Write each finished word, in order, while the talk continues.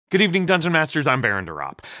Good evening, Dungeon Masters, I'm Baron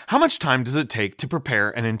Durop. How much time does it take to prepare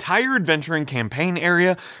an entire adventuring campaign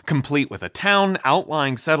area, complete with a town,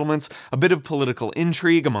 outlying settlements, a bit of political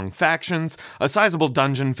intrigue among factions, a sizable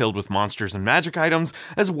dungeon filled with monsters and magic items,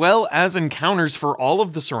 as well as encounters for all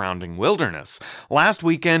of the surrounding wilderness? Last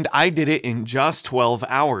weekend, I did it in just 12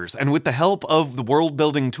 hours, and with the help of the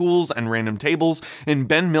world-building tools and random tables in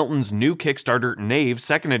Ben Milton's new Kickstarter, Knave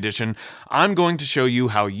 2nd Edition, I'm going to show you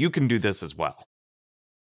how you can do this as well.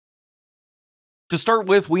 To start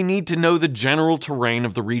with, we need to know the general terrain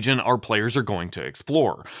of the region our players are going to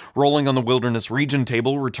explore. Rolling on the Wilderness Region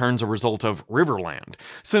table returns a result of Riverland.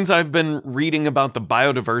 Since I've been reading about the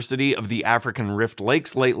biodiversity of the African Rift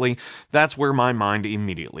Lakes lately, that's where my mind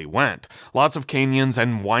immediately went. Lots of canyons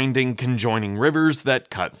and winding conjoining rivers that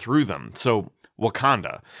cut through them, so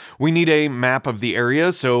Wakanda. We need a map of the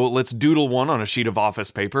area, so let's doodle one on a sheet of office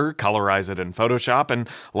paper, colorize it in Photoshop, and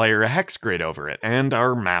layer a hex grid over it, and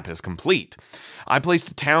our map is complete. I placed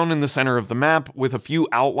a town in the center of the map with a few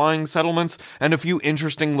outlying settlements and a few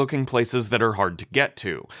interesting looking places that are hard to get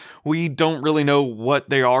to. We don't really know what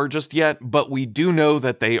they are just yet, but we do know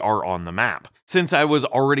that they are on the map. Since I was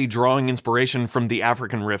already drawing inspiration from the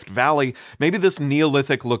African Rift Valley, maybe this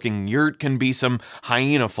Neolithic looking yurt can be some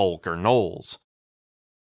hyena folk or gnolls.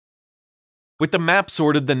 With the map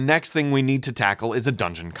sorted, the next thing we need to tackle is a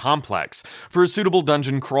dungeon complex. For a suitable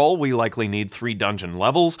dungeon crawl, we likely need 3 dungeon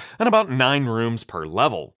levels and about 9 rooms per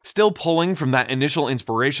level. Still pulling from that initial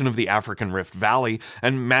inspiration of the African Rift Valley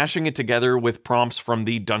and mashing it together with prompts from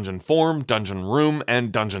the dungeon form, dungeon room,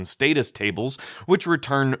 and dungeon status tables, which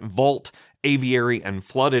return vault, aviary, and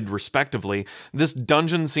flooded respectively, this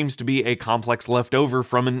dungeon seems to be a complex left over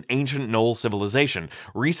from an ancient Gnoll civilization,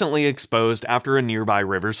 recently exposed after a nearby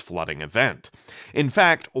river's flooding event. In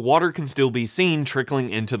fact, water can still be seen trickling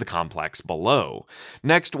into the complex below.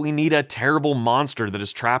 Next, we need a terrible monster that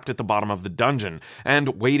is trapped at the bottom of the dungeon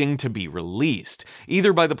and waiting to be released,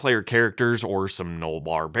 either by the player characters or some Gnoll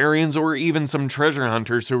barbarians or even some treasure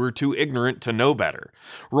hunters who are too ignorant to know better.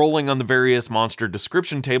 Rolling on the various monster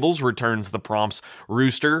description tables returns the prompts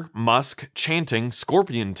Rooster, Musk, Chanting,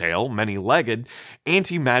 Scorpion Tail, Many-Legged,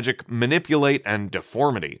 Anti-Magic, Manipulate, and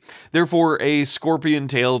Deformity. Therefore, a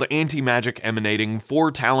scorpion-tailed, anti-magic emanating,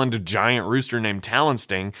 4-taloned giant rooster named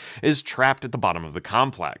Talonsting is trapped at the bottom of the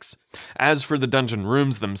complex. As for the dungeon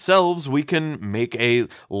rooms themselves, we can make a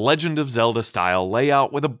Legend of Zelda style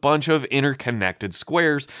layout with a bunch of interconnected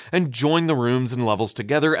squares and join the rooms and levels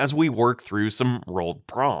together as we work through some rolled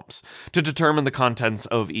prompts. To determine the contents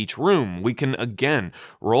of each room, we can again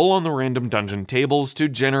roll on the random dungeon tables to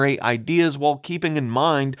generate ideas while keeping in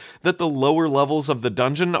mind that the lower levels of the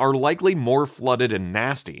dungeon are likely more flooded and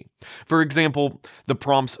nasty. For example, the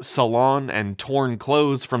prompts Salon and Torn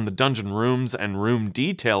Clothes from the dungeon rooms and room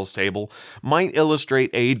details table might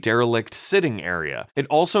illustrate a derelict sitting area. It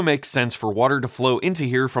also makes sense for water to flow into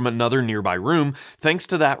here from another nearby room thanks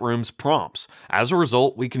to that room's prompts. As a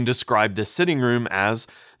result, we can describe this sitting room as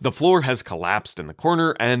the floor has collapsed in the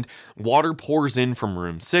corner and water pours in from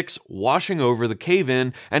room 6, washing over the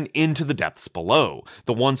cave-in and into the depths below.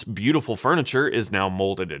 The once beautiful furniture is now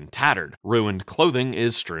molded and tattered. Ruined clothing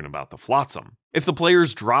is strewn about the flotsam. If the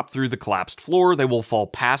players drop through the collapsed floor, they will fall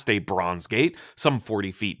past a bronze gate, some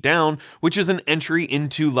 40 feet down, which is an entry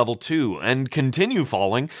into level 2, and continue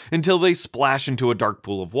falling until they splash into a dark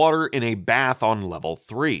pool of water in a bath on level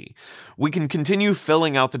 3. We can continue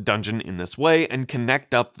filling out the dungeon in this way and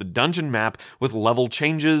connect up the dungeon map with level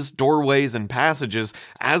changes, doorways, and passages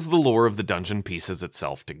as the lore of the dungeon pieces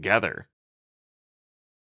itself together.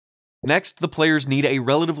 Next, the players need a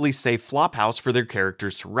relatively safe flophouse for their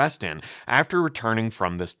characters to rest in after returning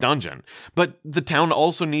from this dungeon, but the town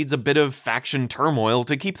also needs a bit of faction turmoil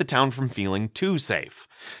to keep the town from feeling too safe.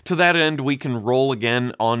 To that end, we can roll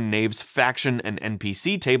again on Knave's faction and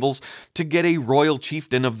NPC tables to get a royal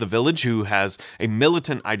chieftain of the village who has a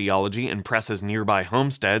militant ideology and presses nearby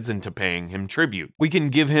homesteads into paying him tribute. We can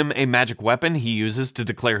give him a magic weapon he uses to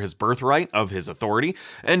declare his birthright of his authority,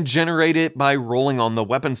 and generate it by rolling on the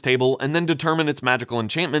weapons table and then determine its magical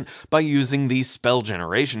enchantment by using the spell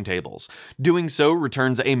generation tables. Doing so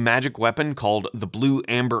returns a magic weapon called the Blue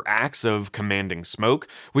Amber Axe of Commanding Smoke,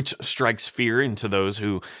 which strikes fear into those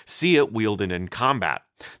who see it wielded in combat.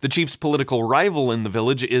 The chief's political rival in the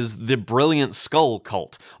village is the Brilliant Skull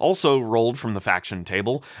cult, also rolled from the faction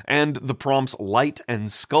table, and the prompts Light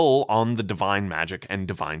and Skull on the Divine Magic and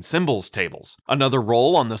Divine Symbols tables. Another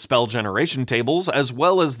roll on the Spell Generation tables, as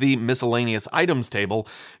well as the Miscellaneous Items table,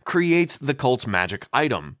 creates the cult's magic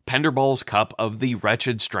item, Penderball's Cup of the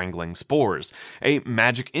Wretched Strangling Spores, a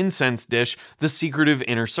magic incense dish the secretive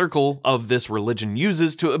inner circle of this religion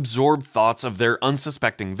uses to absorb thoughts of their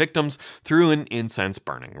unsuspecting victims through an incense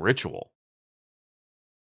burning ritual.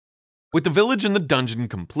 With the village and the dungeon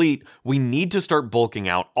complete, we need to start bulking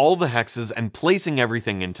out all the hexes and placing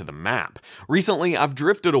everything into the map. Recently, I've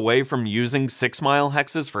drifted away from using 6-mile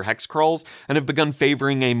hexes for hex crawls and have begun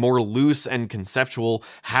favoring a more loose and conceptual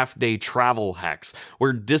half-day travel hex,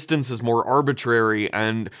 where distance is more arbitrary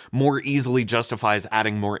and more easily justifies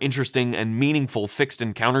adding more interesting and meaningful fixed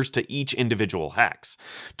encounters to each individual hex.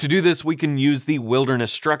 To do this, we can use the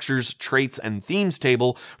Wilderness Structures, Traits, and Themes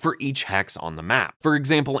table for each hex on the map. For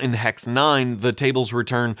example, in Hex 9, the tables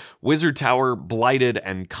return Wizard Tower, Blighted,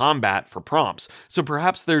 and Combat for prompts, so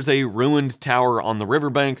perhaps there's a ruined tower on the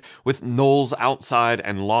riverbank with gnolls outside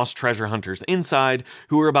and lost treasure hunters inside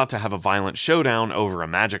who are about to have a violent showdown over a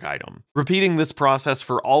magic item. Repeating this process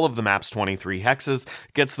for all of the map's 23 hexes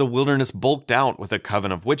gets the wilderness bulked out with a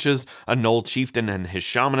coven of witches, a gnoll chieftain and his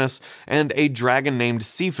shamaness, and a dragon named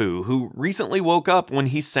Sifu who recently woke up when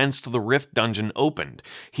he sensed the Rift dungeon opened.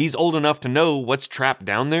 He's old enough to know what's trapped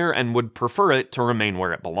down there and would prefer it to remain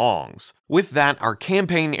where it belongs. With that, our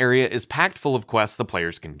campaign area is packed full of quests the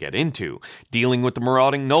players can get into, dealing with the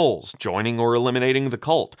marauding gnolls, joining or eliminating the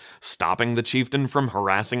cult, stopping the chieftain from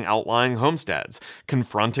harassing outlying homesteads,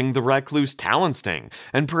 confronting the recluse Talonsting,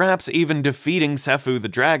 and perhaps even defeating Sefu the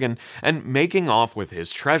dragon and making off with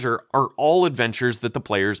his treasure are all adventures that the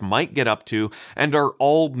players might get up to and are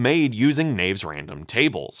all made using Knave's random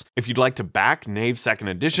tables. If you'd like to back Knave 2nd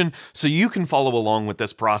Edition so you can follow along with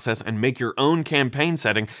this process and make your own campaign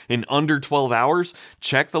setting in under 12 hours,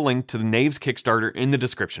 check the link to the Knave's Kickstarter in the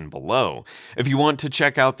description below. If you want to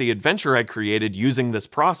check out the adventure I created using this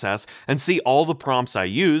process and see all the prompts I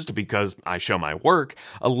used because I show my work,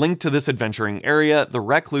 a link to this adventuring area, the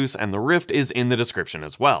Recluse, and the Rift is in the description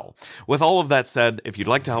as well. With all of that said, if you'd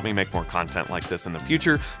like to help me make more content like this in the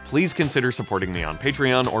future, please consider supporting me on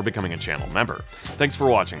Patreon or becoming a channel member. Thanks for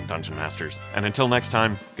watching, Dungeon Masters, and until next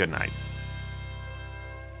time, good night.